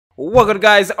Welcome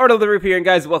guys, Art of the Rip here, and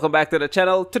guys, welcome back to the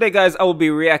channel. Today guys, I will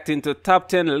be reacting to top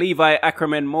 10 Levi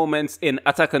Ackerman moments in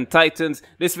Attack on Titans.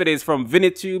 This video is from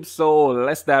ViniTube, so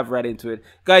let's dive right into it.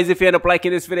 Guys, if you end up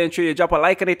liking this video, ensure you drop a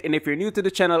like on it, and if you're new to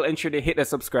the channel, ensure to hit the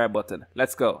subscribe button.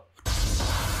 Let's go.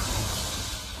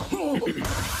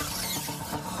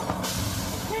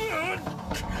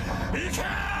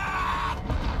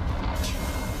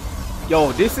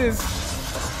 Yo, this is...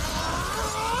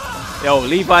 Yo,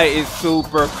 Levi is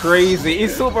super crazy.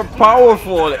 He's super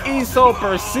powerful. He's so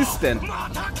persistent.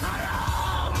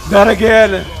 Not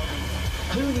again.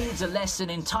 Who needs a lesson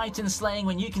in Titan slaying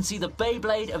when you can see the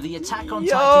Beyblade of the Attack on Titan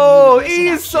Yo, universe in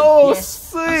he's action? so yes,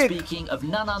 sick. I'm speaking of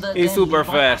none other He's than super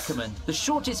Levi fast. Ackerman, the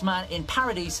shortest man in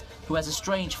Paradise, who has a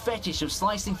strange fetish of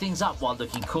slicing things up while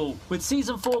looking cool. With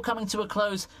season 4 coming to a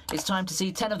close, it's time to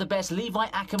see 10 of the best Levi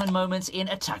Ackerman moments in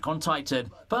Attack on Titan.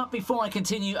 But before I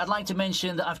continue, I'd like to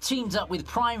mention that I've teamed up with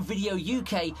Prime Video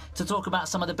UK to talk about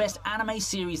some of the best anime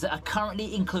series that are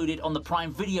currently included on the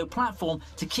Prime Video platform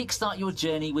to kickstart your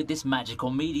journey with this magical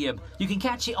medium. You can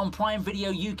catch it on Prime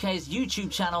Video UK's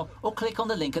YouTube channel or click on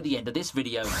the link at the end of this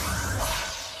video.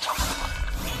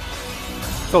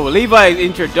 So Levi's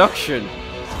introduction.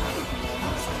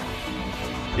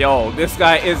 Yo, this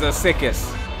guy is the sickest.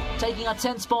 Taking our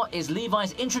 10th spot is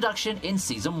Levi's introduction in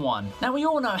Season 1. Now, we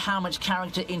all know how much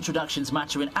character introductions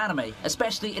matter in anime,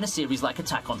 especially in a series like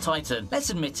Attack on Titan. Let's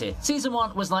admit it, Season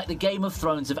 1 was like the Game of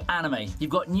Thrones of anime.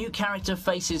 You've got new character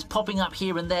faces popping up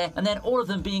here and there, and then all of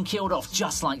them being killed off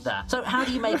just like that. So how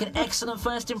do you make an excellent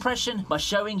first impression? By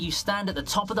showing you stand at the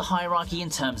top of the hierarchy in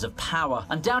terms of power.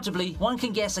 Undoubtedly, one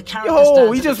can guess a character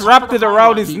Yo, he stands at just the top wrapped of the it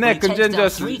around his hierarchy neck when and he then takes down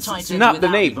just 3 Titans snapped the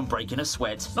without nape. even breaking a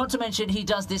sweat. Not to mention, he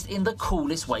does this in the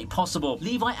coolest way possible.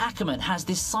 Levi Ackerman has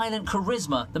this silent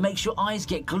charisma that makes your eyes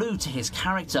get glued to his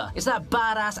character. It's that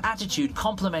badass attitude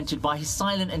complemented by his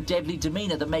silent and deadly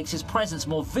demeanor that makes his presence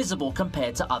more visible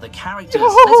compared to other characters.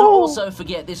 Let's not also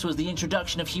forget this was the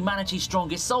introduction of humanity's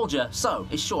strongest soldier, so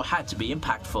it sure had to be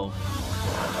impactful.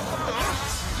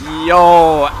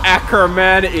 Yo,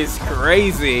 Ackerman is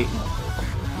crazy.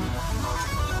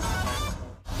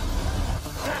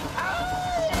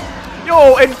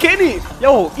 Yo, and Kenny!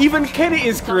 Yo, even Kenny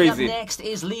is crazy. Coming up next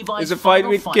is Levi's It's a fight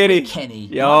final with fight Kenny. with Kenny.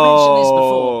 Yo. Now, I mentioned this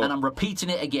before, and I'm repeating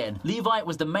it again. Levi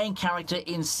was the main character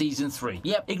in Season 3.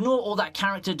 Yep, ignore all that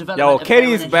character development. Yo, of Kenny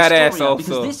Eren is and badass Historia, also.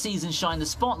 Because this season shined the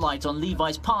spotlight on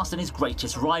Levi's past and his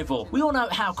greatest rival. We all know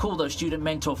how cool those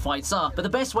student-mentor fights are, but the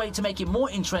best way to make it more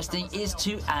interesting is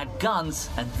to add guns,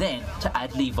 and then to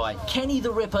add Levi. Kenny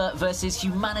the Ripper versus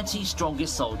humanity's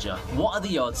strongest soldier. What are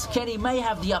the odds? Kenny may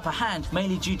have the upper hand,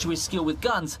 mainly due to his skill with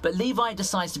guns, but Levi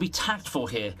decides to be tactful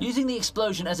here. Using the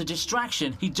explosion as a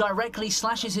distraction, he directly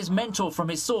slashes his mentor from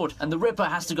his sword, and the Ripper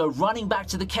has to go running back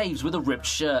to the caves with a ripped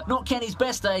shirt. Not Kenny's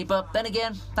best day, but then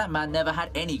again, that man never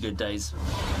had any good days.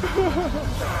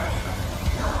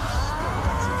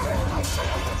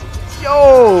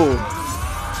 Yo!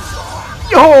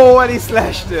 Yo, and he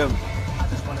slashed him.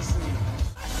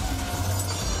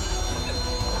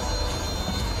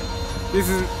 This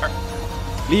is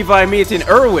Levi meeting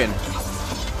Erwin.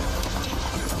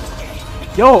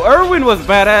 Yo, Erwin was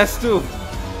badass too.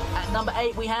 At number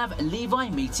 8, we have Levi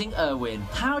meeting Erwin.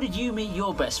 How did you meet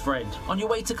your best friend? On your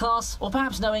way to class? Or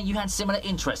perhaps knowing you had similar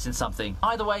interests in something?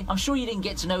 Either way, I'm sure you didn't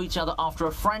get to know each other after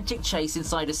a frantic chase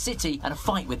inside a city and a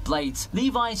fight with blades.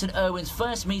 Levi's and Erwin's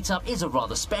first meetup is a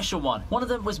rather special one. One of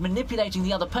them was manipulating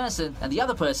the other person, and the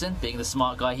other person, being the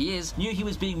smart guy he is, knew he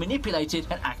was being manipulated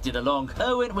and acted along.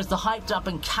 Erwin was the hyped up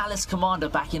and callous commander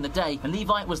back in the day, and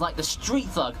Levi was like the street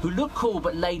thug who looked cool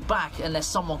but laid back unless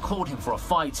someone called him for a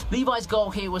fight. Levi's goal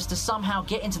here was to somehow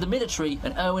get into the military,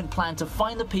 and Erwin planned to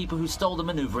find the people who stole the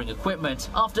maneuvering equipment.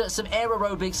 After some air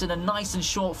aerobics and a nice and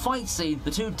short fight scene,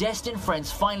 the two destined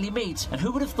friends finally meet, and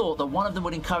who would have thought that one of them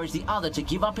would encourage the other to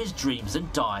give up his dreams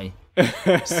and die? But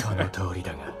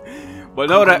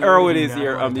now that Erwin is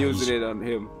here, I'm using it on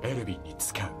him.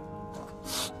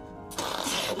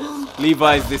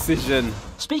 Levi's decision.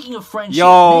 Speaking of friendship,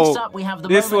 Yo, next up we have the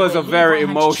this moment was a where very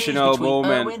Levi had to choose emotional between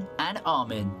moment. Erwin and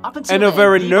Armin. Up until And a then,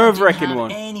 very Levi nerve-wracking didn't have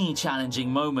one. any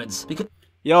challenging moments because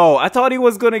Yo, I thought he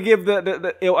was gonna give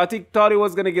thought he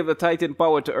was gonna give the Titan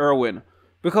power to Erwin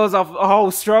because of how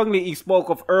strongly he spoke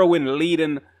of Erwin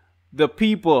leading the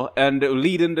people and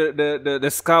leading the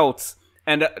scouts,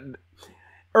 and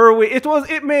Irwin,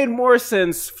 it made more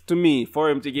sense to me for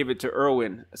him to give it to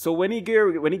Irwin. So when he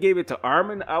gave it to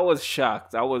Armin, I was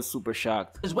shocked. I was super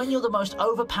shocked. Because when you're the most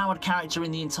overpowered character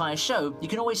in the entire show, you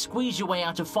can always squeeze your way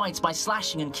out of fights by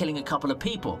slashing and killing a couple of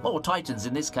people, or Titans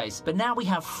in this case. But now we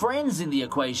have friends in the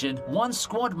equation, one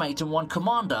squad mate and one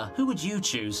commander. Who would you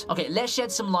choose? Okay, let's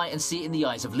shed some light and see it in the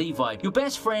eyes of Levi. Your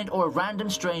best friend or a random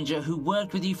stranger who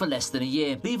worked with you for less than a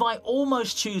year. Levi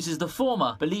almost chooses the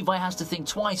former, but Levi has to think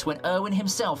twice when Irwin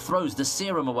himself throws the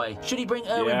serum away. Should he bring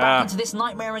Irwin back into this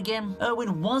nightmare again?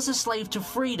 Irwin was a slave to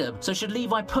freedom, so should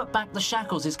Levi put back the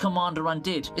shackles his commander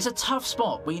undid? It's a tough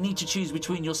spot where you need to choose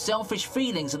between your selfish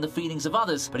feelings and the feelings of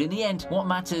others, but in the end, what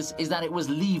matters is that it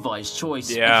was Levi's choice.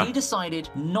 And he decided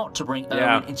not to bring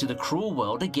Irwin into the cruel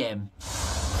world again.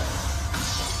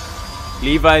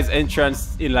 Levi's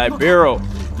entrance in Libero.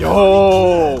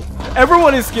 Yo!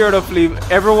 Everyone is scared of Levi.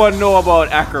 Everyone know about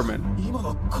Ackerman.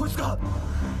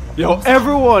 Yo,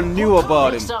 everyone knew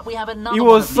about him. He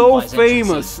was so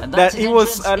famous that he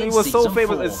was so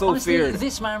famous and so feared.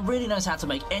 This man really knows how to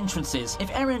make entrances. If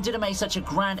Eren didn't make such a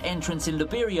grand entrance in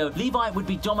Liberio, Levi would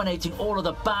be dominating all of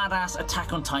the badass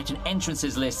Attack on Titan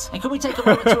entrances lists. And can we take a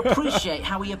moment to appreciate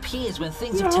how he appears when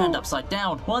things have turned upside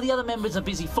down? While the other members are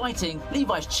busy fighting,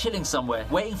 Levi's chilling somewhere,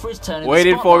 waiting for his turn in the spotlight.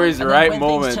 Waiting for his right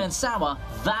moment. When things turn sour,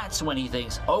 that's when he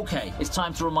thinks, okay, it's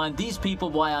time to remind these people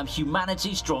why I'm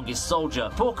humanity's strongest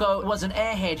soldier. Porco was an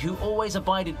airhead who always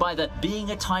abided by the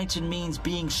being a Titan means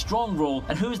being strong rule.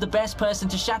 And who's the best person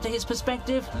to shatter his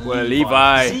perspective? Well,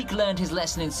 Levi. Zeke learned his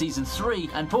lesson in Season 3,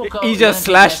 and Porco he just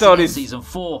slashed out his Season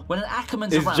 4. When an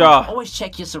Ackerman's around, jaw. always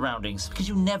check your surroundings, because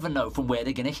you never know from where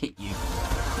they're gonna hit you.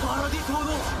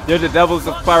 They're the devils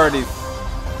of parodies.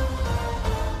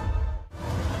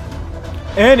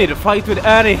 Annie, the fight with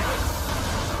Annie.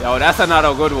 Yo, that's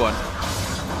another good one.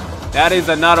 That is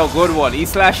another good one. He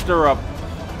slashed her up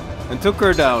and took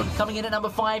her down. Coming in at number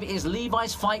 5 is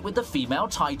Levi's fight with the female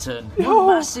Titan. Yo,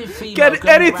 massive female can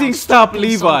anything stop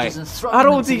Levi? I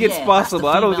don't think it's possible.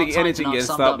 I don't think anything can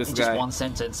stop this guy. Just one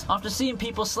sentence. After seeing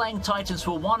people slaying Titans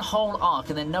for one whole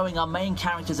arc and then knowing our main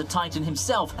character's a Titan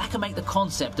himself, that can make the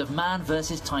concept of man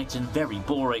versus Titan very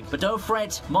boring. But don't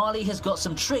fret, Marley has got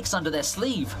some tricks under their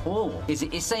sleeve. Or is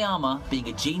it Isayama being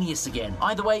a genius again?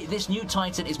 Either way, this new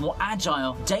Titan is more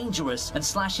agile, dangerous, and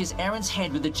slashes Eren's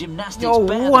head with the gymnastics better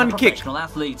than a professional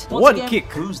athlete. Once again, kick.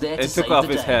 Who's there to it took save off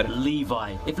the his day? head.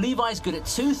 Levi. If Levi's good at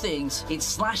two things, it's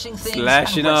slashing things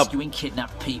Slashing and up. rescuing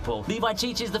kidnapped people. Levi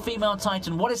teaches the female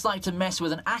Titan what it's like to mess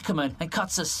with an Ackerman and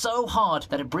cuts her so hard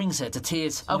that it brings her to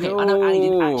tears. Okay, I know Annie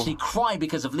didn't actually cry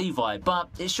because of Levi, but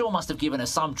it sure must have given her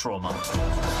some trauma.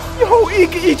 Yo,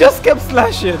 he just kept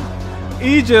slashing.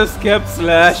 He just kept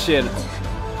slashing.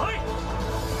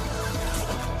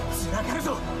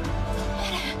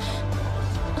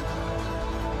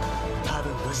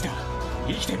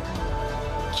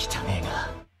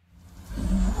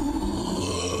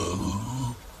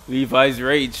 Levi's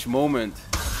rage moment.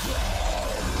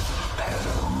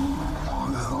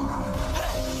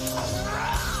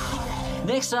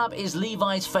 Next up is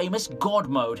Levi's famous God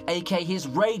mode, aka his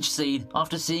rage scene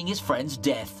after seeing his friend's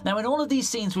death. Now in all of these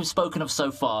scenes we've spoken of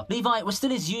so far, Levi was still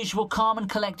his usual calm and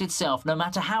collected self no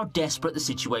matter how desperate the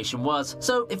situation was.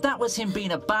 So if that was him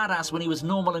being a badass when he was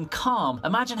normal and calm,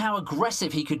 imagine how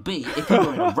aggressive he could be if he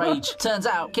were in a rage. Turns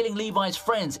out, killing Levi's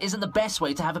friends isn't the best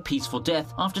way to have a peaceful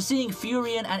death. After seeing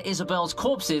Furion and Isabel's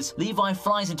corpses, Levi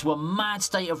flies into a mad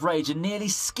state of rage and nearly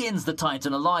skins the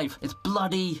Titan alive. It's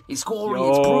bloody, it's gory,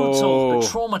 it's brutal, but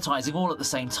traumatizing all at the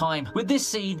same time. With this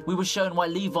scene, we were shown why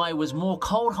Levi was more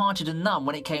cold-hearted and numb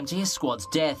when it came to his squad's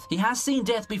death. He has seen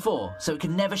death before, so it could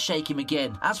never shake him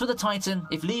again. As for the Titan,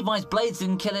 if Levi's blades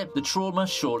didn't kill it, the trauma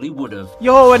surely would have.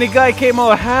 Yo, and the guy came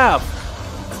out half.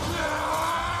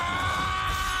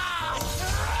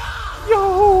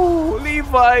 Yo,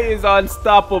 Levi is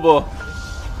unstoppable.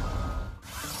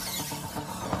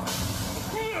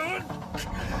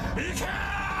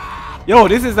 Yo,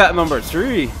 this is at number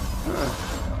 3.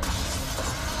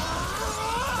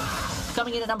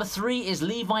 Coming in at number 3 is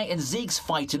Levi and Zeke's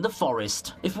fight in the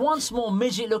forest. If one small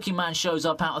midget-looking man shows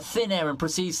up out of thin air and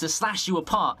proceeds to slash you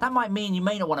apart, that might mean you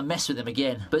may not want to mess with him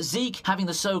again. But Zeke, having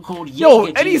the so-called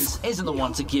Jaeger genes, isn't the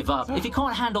one to give up. If he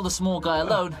can't handle the small guy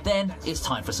alone, then it's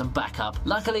time for some backup.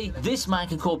 Luckily, this man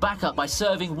can call backup by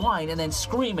serving wine and then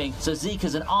screaming, so Zeke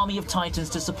has an army of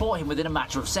Titans to support him within a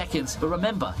matter of seconds. But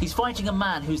remember, he's fighting a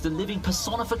man who's the living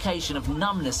personification of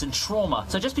numbness and trauma,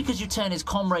 so just because you turn his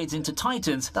comrades into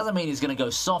Titans doesn't mean he's going to go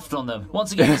soft on them.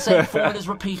 Once again, the same formula is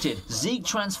repeated. Zeke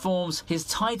transforms, his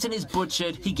Titan is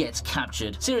butchered, he gets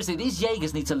captured. Seriously, these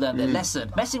Jaegers need to learn their lesson.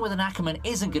 Messing with an Ackerman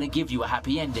isn't going to give you a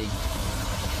happy ending.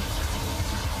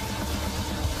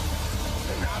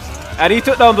 And he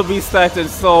took down the Beast Titan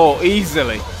so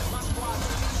easily.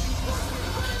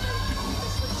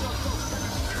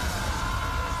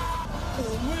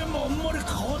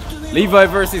 Levi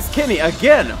versus Kenny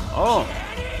again. Oh.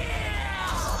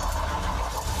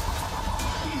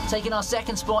 Taking our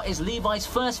second spot is Levi's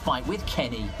first fight with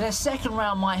Kenny. Their second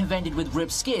round might have ended with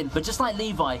ripped skin, but just like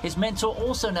Levi, his mentor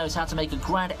also knows how to make a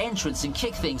grand entrance and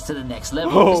kick things to the next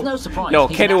level. Oh. There's no surprise. No,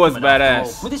 Kenny was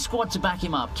badass. With his squad to back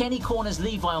him up, Kenny corners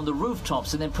Levi on the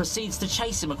rooftops and then proceeds to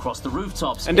chase him across the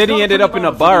rooftops. And then he ended up in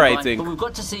a bar, I think. But we've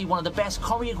got to see one of the best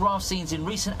choreographed scenes in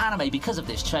recent anime because of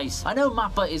this chase. I know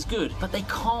Mappa is good, but they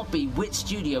can't be Wit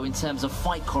Studio in terms of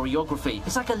fight choreography.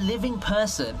 It's like a living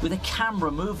person with a camera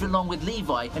moved along with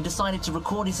Levi and decided to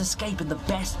record his escape in the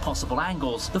best possible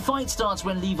angles. The fight starts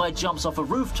when Levi jumps off a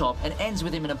rooftop and ends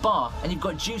with him in a bar, and you've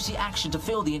got juicy action to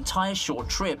fill the entire short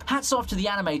trip. Hats off to the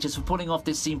animators for pulling off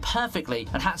this scene perfectly,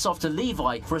 and hats off to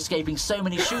Levi for escaping so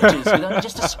many shooters with only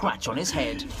just a scratch on his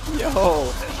head. Yo.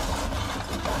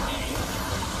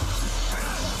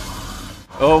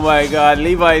 Oh my god,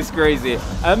 Levi is crazy.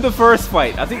 And the first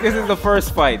fight. I think this is the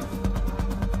first fight.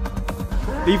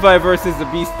 Levi versus the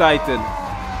Beast Titan.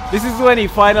 This is when he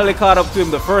finally caught up to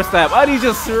him the first time, and he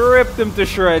just ripped him to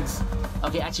shreds.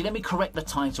 Okay, actually, let me correct the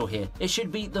title here. It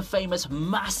should be the famous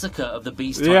Massacre of the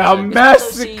Beast Titan. Yeah, It's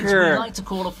Massacre! we like to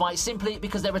call a fight simply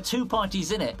because there are two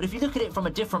parties in it. But if you look at it from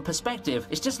a different perspective,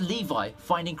 it's just Levi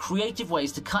finding creative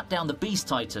ways to cut down the Beast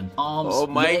Titan. Arms, oh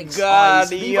my legs, god,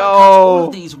 eyes. Levi yo! cuts all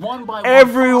of these one by one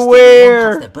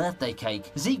everywhere! Their birthday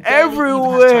cake. Zeke barely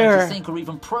even has time to think or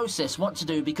even process what to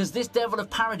do because this Devil of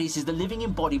Paradise is the living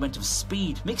embodiment of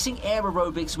speed. Mixing air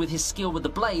aerobics with his skill with the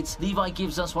blades, Levi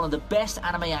gives us one of the best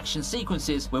anime action sequences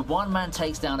where one man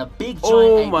takes down a big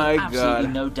giant ape with absolutely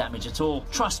no damage at all.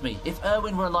 Trust me, if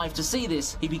Erwin were alive to see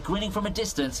this, he'd be grinning from a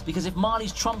distance because if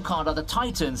Marley's trump card are the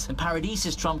Titans, then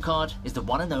Paradise's trump card is the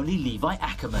one and only Levi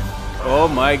Ackerman.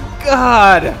 Oh my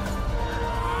god!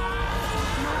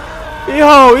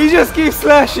 Yo, he just keeps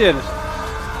slashing!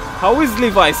 How is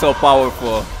Levi so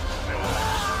powerful?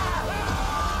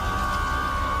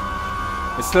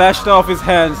 He slashed off his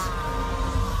hands.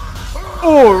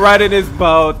 Oh, right in his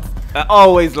mouth. I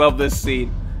always love this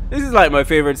scene. This is like my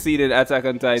favorite scene in Attack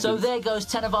on Titan. So there goes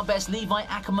 10 of our best Levi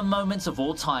Ackerman moments of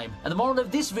all time. And the moral of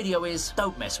this video is,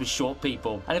 don't mess with short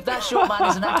people. And if that short man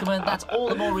is an Ackerman, that's all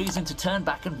the more reason to turn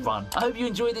back and run. I hope you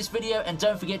enjoyed this video, and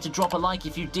don't forget to drop a like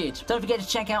if you did. Don't forget to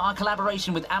check out our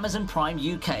collaboration with Amazon Prime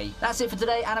UK. That's it for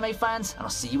today, anime fans, and I'll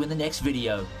see you in the next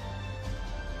video.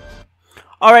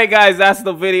 Alright guys, that's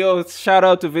the video. Shout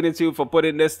out to ViniTube for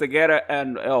putting this together.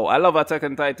 And oh, I love Attack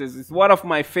on Titans. It's one of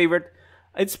my favorite.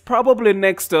 It's probably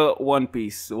next to One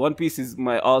Piece. One Piece is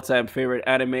my all-time favorite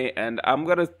anime, and I'm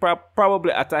gonna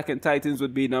probably Attack on Titans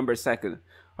would be number 2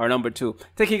 or number 2.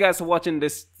 Thank you guys for watching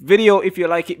this video. If you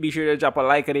like it, be sure to drop a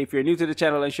like, and if you're new to the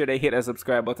channel, ensure to hit that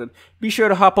subscribe button. Be sure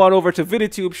to hop on over to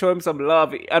ViniTube, show him some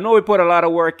love. I know we put a lot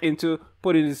of work into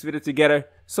putting this video together,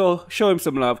 so show him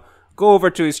some love. Go over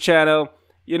to his channel.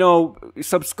 You know,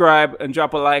 subscribe and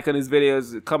drop a like on his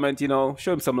videos, comment, you know,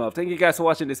 show him some love. Thank you guys for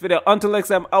watching this video. Until next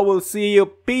time, I will see you.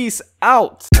 Peace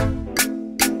out.